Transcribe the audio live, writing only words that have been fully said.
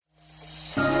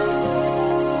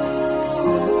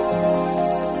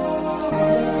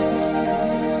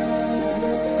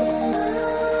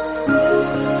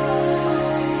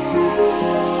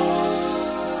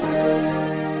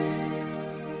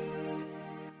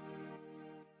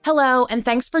Hello, and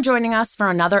thanks for joining us for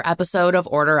another episode of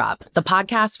Order Up, the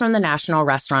podcast from the National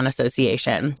Restaurant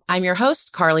Association. I'm your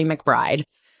host, Carly McBride.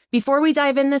 Before we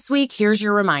dive in this week, here's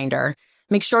your reminder.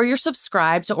 Make sure you're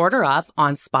subscribed to Order Up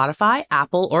on Spotify,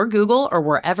 Apple, or Google, or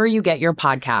wherever you get your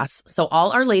podcasts, so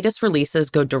all our latest releases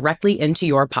go directly into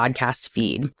your podcast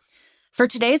feed. For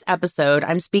today's episode,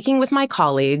 I'm speaking with my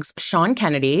colleagues, Sean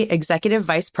Kennedy, Executive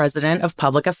Vice President of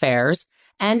Public Affairs,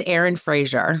 and Aaron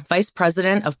Frazier, Vice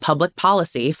President of Public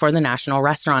Policy for the National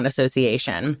Restaurant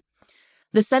Association.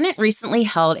 The Senate recently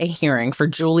held a hearing for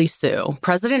Julie Su,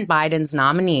 President Biden's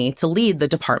nominee to lead the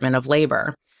Department of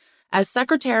Labor. As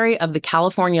Secretary of the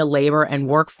California Labor and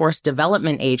Workforce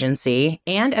Development Agency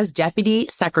and as Deputy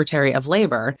Secretary of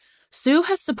Labor, Su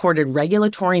has supported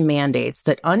regulatory mandates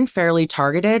that unfairly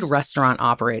targeted restaurant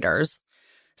operators.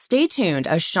 Stay tuned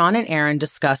as Sean and Aaron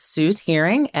discuss Su's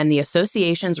hearing and the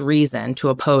association's reason to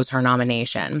oppose her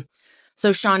nomination.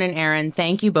 So Sean and Aaron,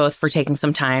 thank you both for taking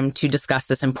some time to discuss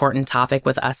this important topic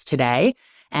with us today.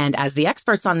 And as the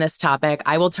experts on this topic,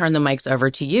 I will turn the mics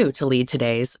over to you to lead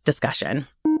today's discussion.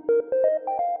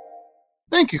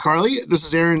 Thank you, Carly. This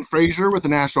is Aaron Frazier with the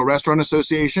National Restaurant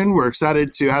Association. We're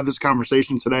excited to have this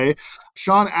conversation today.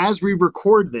 Sean, as we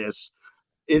record this,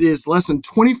 it is less than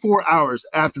 24 hours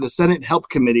after the Senate Help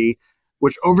Committee,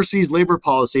 which oversees labor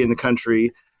policy in the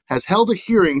country, has held a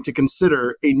hearing to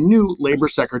consider a new labor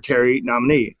secretary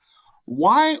nominee.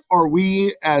 Why are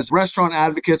we, as restaurant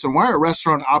advocates, and why are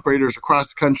restaurant operators across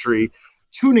the country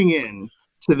tuning in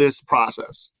to this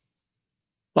process?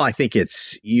 Well, I think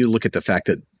you look at the fact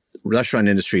that restaurant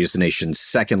industry is the nation's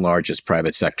second largest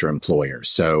private sector employer.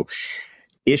 So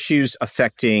issues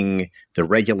affecting the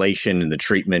regulation and the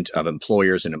treatment of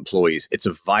employers and employees, it's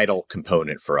a vital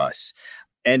component for us.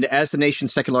 And as the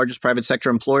nation's second largest private sector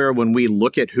employer, when we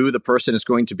look at who the person is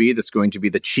going to be that's going to be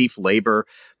the chief labor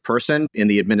person in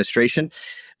the administration,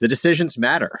 the decisions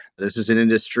matter. This is an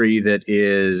industry that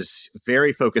is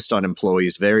very focused on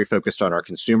employees, very focused on our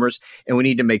consumers, and we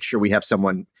need to make sure we have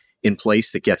someone in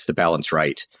place that gets the balance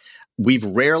right. We've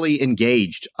rarely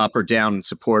engaged up or down in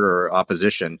support or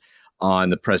opposition on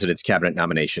the president's cabinet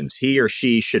nominations. He or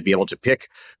she should be able to pick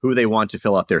who they want to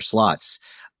fill out their slots.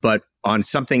 But on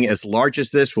something as large as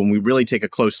this, when we really take a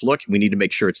close look, we need to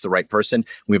make sure it's the right person.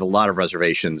 We have a lot of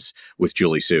reservations with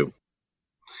Julie Su.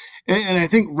 And I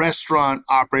think restaurant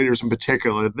operators in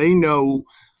particular, they know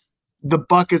the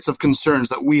buckets of concerns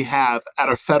that we have at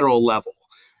a federal level.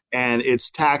 And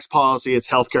it's tax policy, it's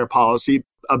healthcare policy.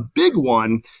 A big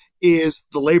one is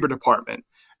the Labor Department.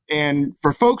 And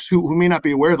for folks who may not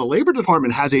be aware, the Labor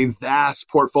Department has a vast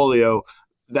portfolio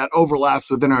that overlaps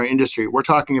within our industry. We're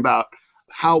talking about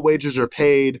how wages are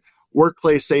paid,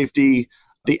 workplace safety,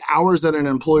 the hours that an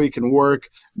employee can work,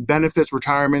 benefits,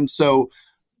 retirement. So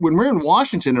when we're in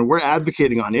Washington and we're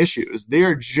advocating on issues, they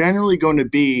are generally going to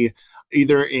be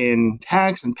either in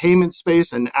tax and payment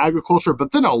space and agriculture,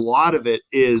 but then a lot of it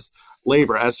is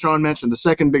labor. As Sean mentioned, the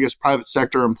second biggest private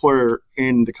sector employer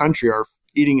in the country are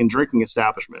eating and drinking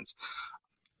establishments.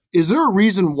 Is there a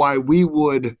reason why we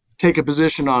would take a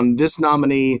position on this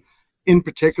nominee in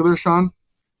particular, Sean?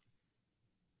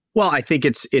 Well, I think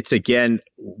it's again,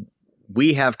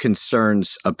 we have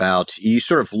concerns about, you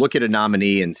sort of look at a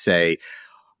nominee and say,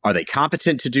 are they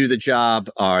competent to do the job?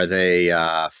 Are they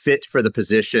fit for the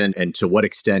position? And to what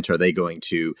extent are they going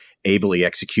to ably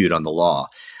execute on the law?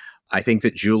 I think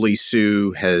that Julie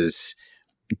Su has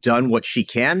done what she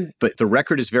can, but the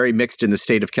record is very mixed in the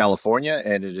state of California,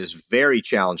 and it is very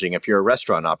challenging if you're a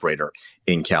restaurant operator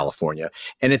in California.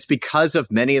 And it's because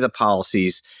of many of the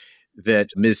policies that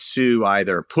Ms. Su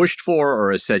either pushed for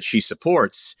or has said she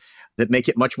supports that make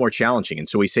it much more challenging. And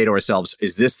so we say to ourselves,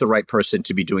 is this the right person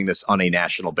to be doing this on a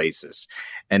national basis?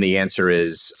 And the answer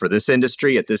is, for this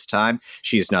industry at this time,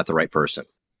 she is not the right person.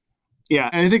 Yeah,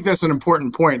 and I think that's an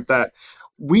important point that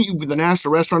we, the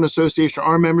National Restaurant Association,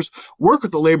 our members, work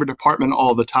with the Labor Department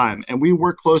all the time. And we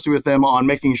work closely with them on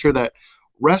making sure that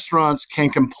restaurants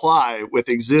can comply with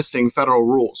existing federal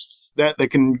rules, that they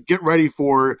can get ready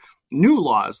for new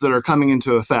laws that are coming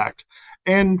into effect.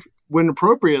 And when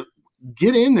appropriate,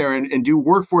 get in there and do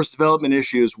workforce development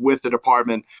issues with the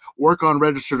department, work on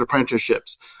registered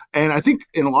apprenticeships. And I think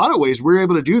in a lot of ways, we're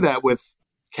able to do that with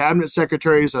cabinet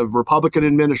secretaries of Republican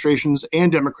administrations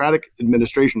and Democratic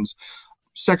administrations.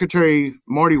 Secretary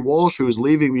Marty Walsh, who is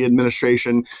leaving the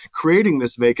administration, creating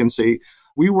this vacancy,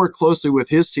 we work closely with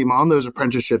his team on those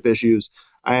apprenticeship issues.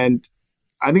 And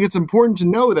I think it's important to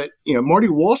know that, Marty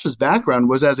Walsh's background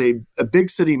was as a big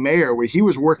city mayor, where he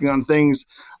was working on things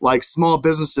like small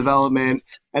business development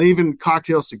and even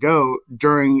cocktails to go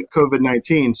during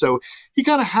COVID-19. So he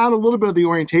kind of had a little bit of the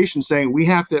orientation saying we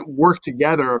have to work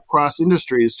together across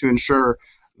industries to ensure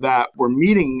that we're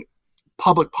meeting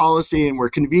public policy and we're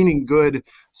convening good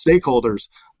stakeholders.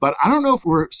 But I don't know if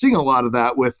we're seeing a lot of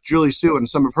that with Julie Su and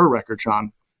some of her record,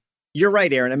 Sean. You're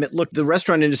right, Aaron. I mean, look, the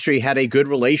restaurant industry had a good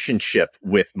relationship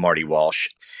with Marty Walsh.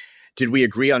 Did we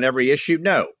agree on every issue?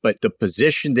 No. But the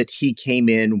position that he came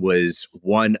in was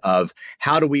one of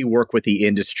how do we work with the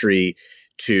industry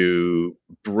to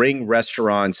bring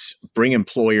restaurants, bring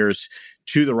employers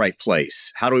to the right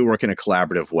place? How do we work in a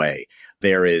collaborative way?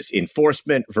 There is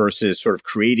enforcement versus sort of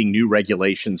creating new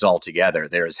regulations altogether.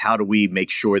 There is how do we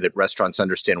make sure that restaurants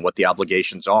understand what the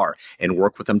obligations are and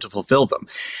work with them to fulfill them.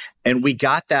 And we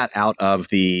got that out of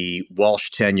the Walsh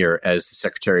tenure as the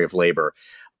Secretary of Labor.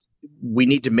 We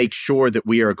need to make sure that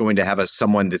we are going to have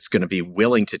someone that's going to be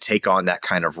willing to take on that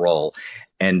kind of role.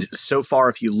 And so far,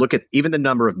 if you look at even the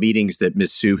number of meetings that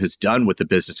Ms. Su has done with the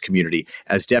business community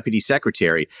as Deputy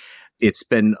Secretary, it's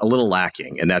been a little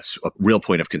lacking. And that's a real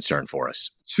point of concern for us.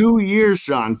 2 years,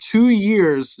 John, 2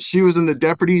 years she was in the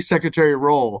Deputy Secretary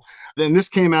role. Then this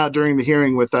came out during the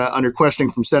hearing with under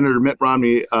questioning from Senator Mitt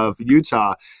Romney of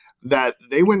Utah, that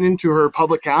they went into her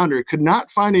public calendar, could not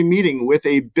find a meeting with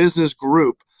a business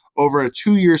group over a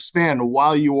 2-year span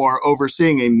while you are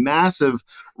overseeing a massive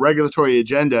regulatory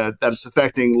agenda that is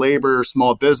affecting labor,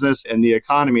 small business, and the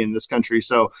economy in this country.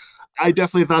 So I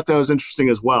definitely thought that was interesting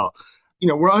as well.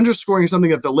 We're underscoring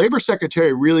something that the labor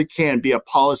secretary really can be a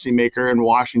policymaker in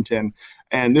Washington.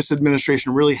 And this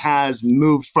administration really has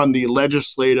moved from the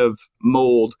legislative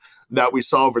mold that we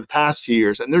saw over the past 2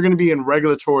 years. And they're going to be in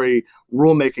regulatory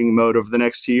rulemaking mode over the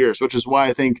next 2 years, which is why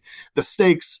I think the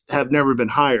stakes have never been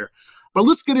higher. But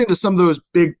let's get into some of those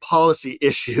big policy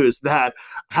issues that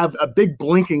have a big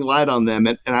blinking light on them.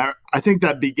 And I think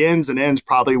that begins and ends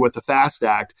probably with the FAST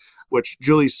Act, which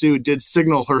Julie Su did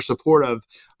signal her support of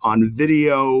on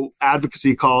video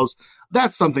advocacy calls.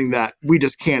 That's something that we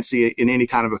just can't see in any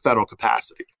kind of a federal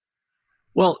capacity.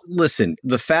 Well, listen,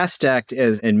 the FAST Act,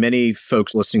 and many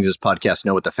folks listening to this podcast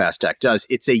know what the FAST Act does,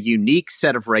 it's a unique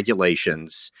set of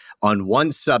regulations on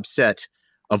one subset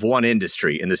of one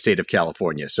industry in the state of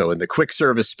California. So in the quick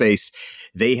service space,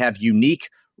 they have unique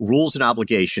rules and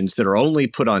obligations that are only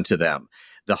put onto them.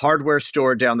 The hardware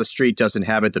store down the street doesn't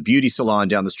have it. The beauty salon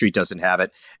down the street doesn't have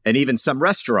it. And even some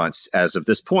restaurants, as of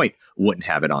this point, wouldn't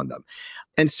have it on them.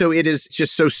 And so it is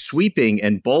just so sweeping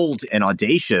and bold and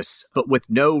audacious, but with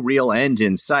no real end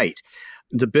in sight.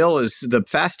 The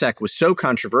FAST Act was so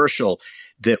controversial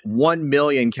that 1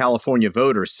 million California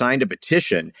voters signed a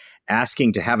petition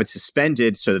asking to have it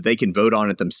suspended so that they can vote on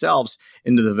it themselves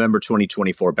in the November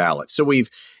 2024 ballot. So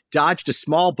we've dodged a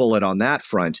small bullet on that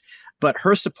front. But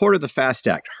her support of the FAST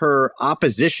Act, her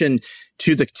opposition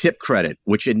to the tip credit,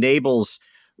 which enables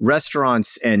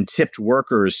restaurants and tipped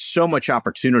workers so much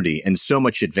opportunity and so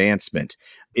much advancement,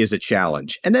 is a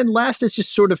challenge. And then last is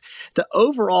just sort of the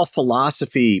overall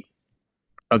philosophy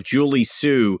of Julie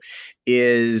Su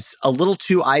is a little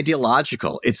too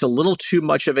ideological. It's a little too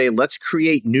much of a let's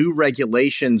create new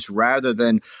regulations rather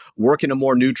than work in a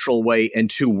more neutral way and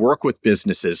to work with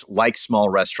businesses like small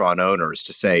restaurant owners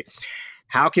to say,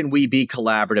 how can we be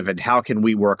collaborative and how can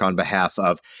we work on behalf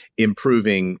of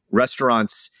improving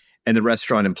restaurants and the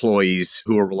restaurant employees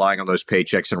who are relying on those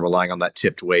paychecks and relying on that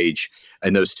tipped wage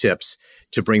and those tips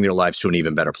to bring their lives to an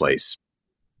even better place?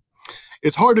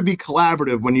 It's hard to be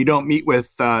collaborative when you don't meet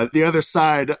with the other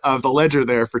side of the ledger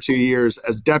there for 2 years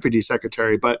as deputy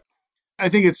secretary. But I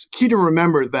think it's key to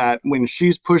remember that when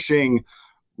she's pushing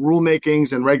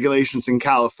rulemakings and regulations in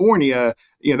California,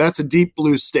 that's a deep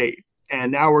blue state.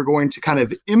 And now we're going to kind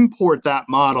of import that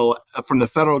model from the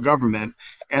federal government.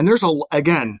 And there's,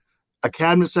 a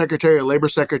cabinet secretary, a labor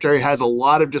secretary has a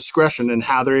lot of discretion in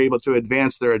how they're able to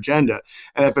advance their agenda.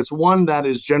 And if it's one that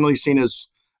is generally seen as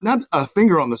not a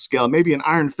finger on the scale, maybe an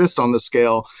iron fist on the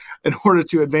scale, in order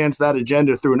to advance that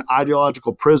agenda through an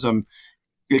ideological prism,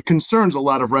 it concerns a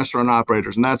lot of restaurant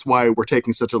operators. And that's why we're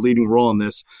taking such a leading role in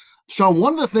this. Sean,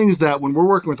 one of the things that when we're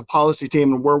working with the policy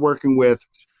team and we're working with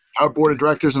our board of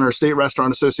directors and our state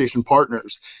restaurant association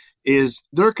partners, is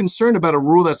they're concerned about a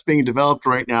rule that's being developed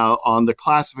right now on the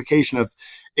classification of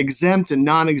exempt and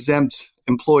non-exempt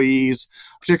employees,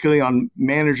 particularly on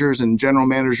managers and general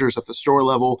managers at the store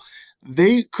level.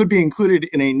 They could be included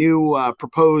in a new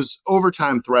proposed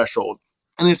overtime threshold.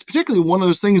 And it's particularly one of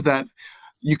those things that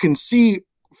you can see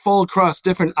fall across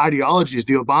different ideologies.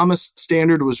 The Obama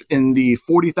standard was in the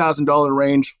 $40,000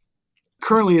 range.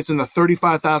 Currently, it's in the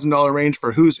 $35,000 range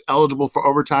for who's eligible for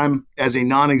overtime as a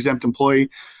non-exempt employee.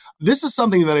 This is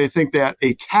something that I think that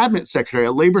a cabinet secretary,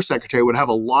 a labor secretary, would have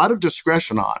a lot of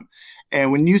discretion on.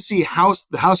 And when you see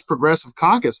the House Progressive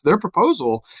Caucus, their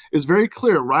proposal is very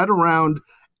clear, right around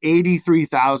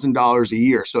 $83,000 a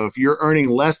year. So if you're earning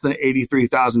less than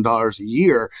 $83,000 a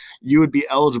year, you would be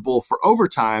eligible for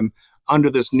overtime under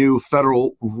this new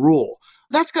federal rule.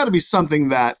 That's got to be something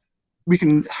that we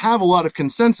can have a lot of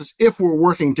consensus if we're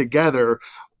working together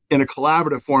in a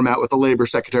collaborative format with the labor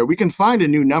secretary. We can find a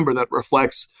new number that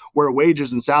reflects where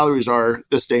wages and salaries are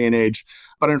this day and age.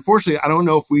 But unfortunately, I don't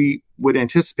know if we would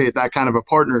anticipate that kind of a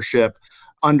partnership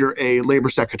under a labor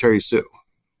secretary sue.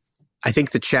 I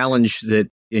think the challenge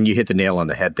and you hit the nail on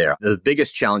the head there. The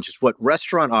biggest challenge is what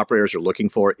restaurant operators are looking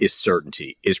for is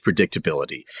certainty, is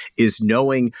predictability, is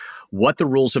knowing what the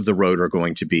rules of the road are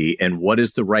going to be and what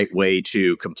is the right way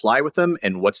to comply with them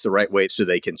and what's the right way so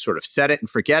they can sort of set it and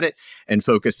forget it and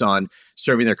focus on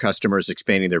serving their customers,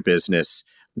 expanding their business,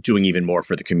 doing even more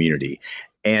for the community.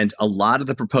 And a lot of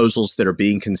the proposals that are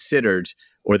being considered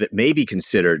or that may be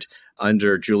considered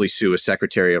under Julie Su as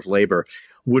Secretary of Labor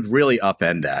would really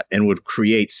upend that and would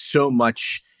create so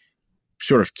much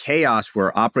sort of chaos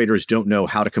where operators don't know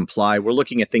how to comply. We're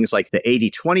looking at things like the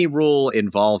 80-20 rule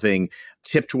involving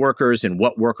tipped workers and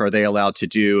what work are they allowed to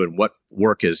do and what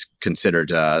work is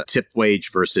considered tipped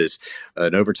wage versus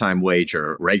an overtime wage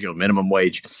or regular minimum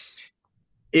wage.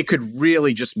 It could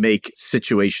really just make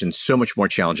situations so much more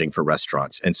challenging for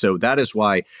restaurants. And so that is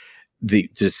why the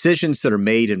decisions that are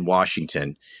made in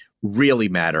Washington really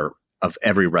matter of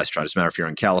every restaurant. It doesn't matter if you're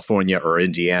in California or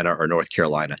Indiana or North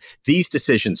Carolina. These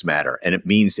decisions matter. And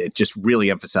it just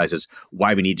really emphasizes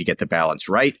why we need to get the balance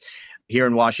right here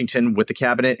in Washington with the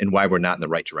cabinet and why we're not in the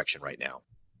right direction right now.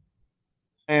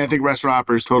 And I think restaurant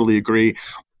operators totally agree.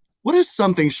 What is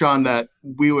something, Sean, that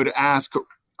we would ask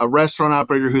a restaurant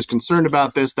operator who's concerned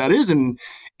about this that is in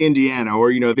Indiana,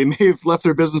 or, they may have left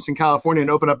their business in California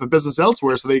and opened up a business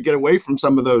elsewhere so they get away from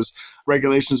some of those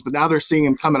regulations, but now they're seeing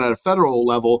them coming at a federal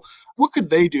level. What could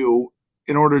they do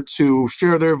in order to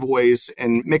share their voice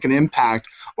and make an impact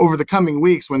over the coming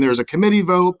weeks when there's a committee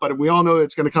vote, but we all know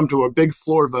it's going to come to a big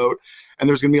floor vote, and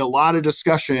there's going to be a lot of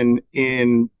discussion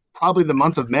in probably the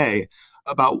month of May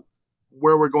about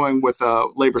where we're going with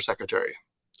labor secretary?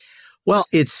 Well,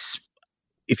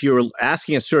 if you're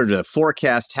asking us sort of to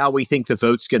forecast how we think the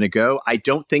vote's going to go, I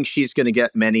don't think she's going to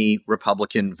get many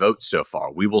Republican votes so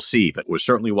far. We will see, but we're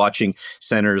certainly watching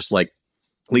senators like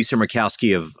Lisa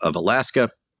Murkowski of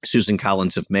Alaska, Susan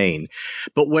Collins of Maine.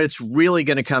 But what it's really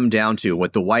going to come down to,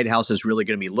 what the White House is really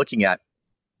going to be looking at,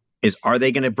 is are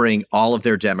they going to bring all of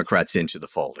their Democrats into the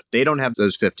fold? If they don't have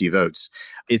those 50 votes,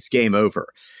 it's game over.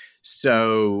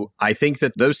 So I think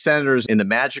that those senators in the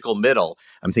magical middle,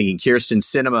 I'm thinking Kyrsten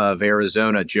Sinema of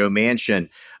Arizona, Joe Manchin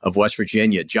of West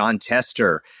Virginia, John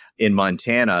Tester in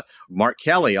Montana, Mark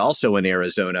Kelly also in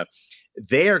Arizona,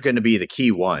 they are going to be the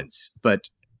key ones. But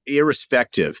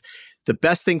irrespective, the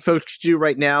best thing folks do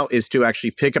right now is to actually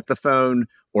pick up the phone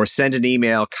or send an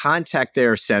email, contact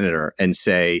their senator and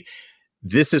say,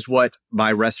 this is what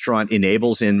my restaurant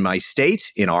enables in my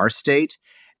state, in our state.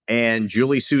 And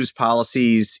Julie Su's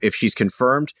policies, if she's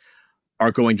confirmed,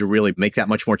 are going to really make that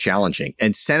much more challenging.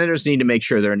 And senators need to make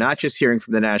sure they're not just hearing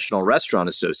from the National Restaurant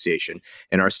Association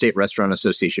and our state restaurant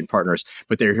association partners,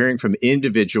 but they're hearing from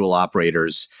individual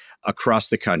operators across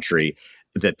the country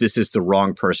that this is the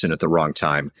wrong person at the wrong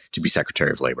time to be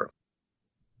Secretary of Labor.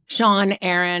 Sean,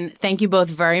 Aaron, thank you both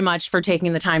very much for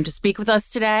taking the time to speak with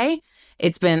us today.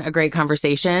 It's been a great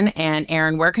conversation. And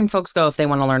Aaron, where can folks go if they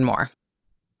want to learn more?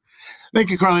 Thank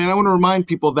you, Carly. And I want to remind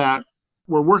people that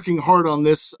we're working hard on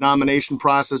this nomination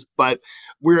process, but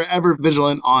we're ever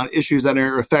vigilant on issues that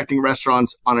are affecting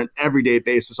restaurants on an everyday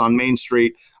basis on Main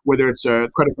Street, whether it's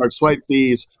credit card swipe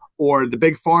fees or the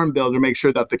big farm bill, to make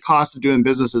sure that the cost of doing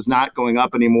business is not going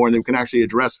up anymore and that we can actually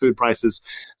address food prices.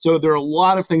 So there are a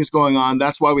lot of things going on.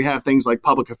 That's why we have things like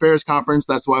Public Affairs Conference.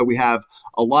 That's why we have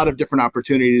a lot of different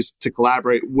opportunities to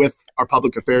collaborate with our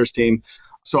public affairs team.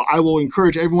 So I will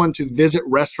encourage everyone to visit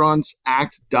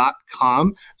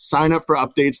restaurantsact.com, sign up for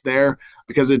updates there,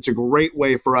 because it's a great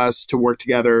way for us to work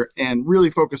together and really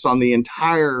focus on the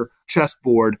entire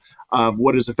chessboard of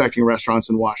what is affecting restaurants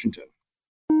in Washington.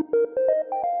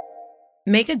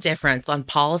 Make a difference on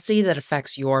policy that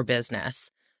affects your business.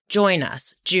 Join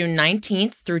us June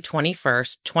 19th through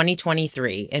 21st,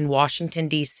 2023 in Washington,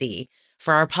 D.C.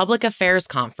 for our Public Affairs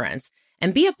Conference,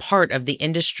 and be a part of the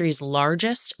industry's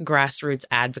largest grassroots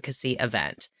advocacy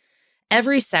event.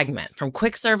 Every segment, from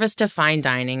quick service to fine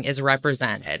dining, is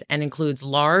represented and includes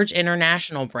large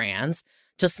international brands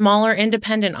to smaller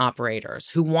independent operators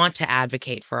who want to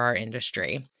advocate for our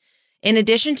industry. In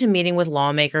addition to meeting with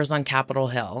lawmakers on Capitol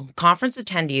Hill, conference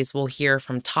attendees will hear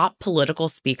from top political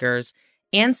speakers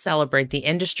and celebrate the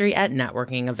industry at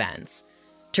networking events.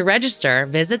 To register,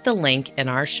 visit the link in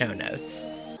our show notes.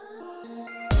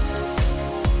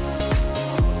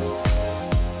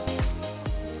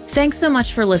 Thanks so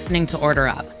much for listening to Order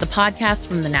Up, the podcast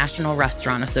from the National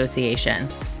Restaurant Association.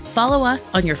 Follow us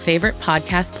on your favorite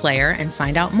podcast player and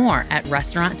find out more at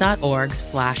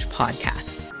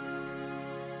restaurant.org/podcasts.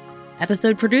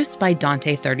 Episode produced by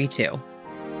Dante32.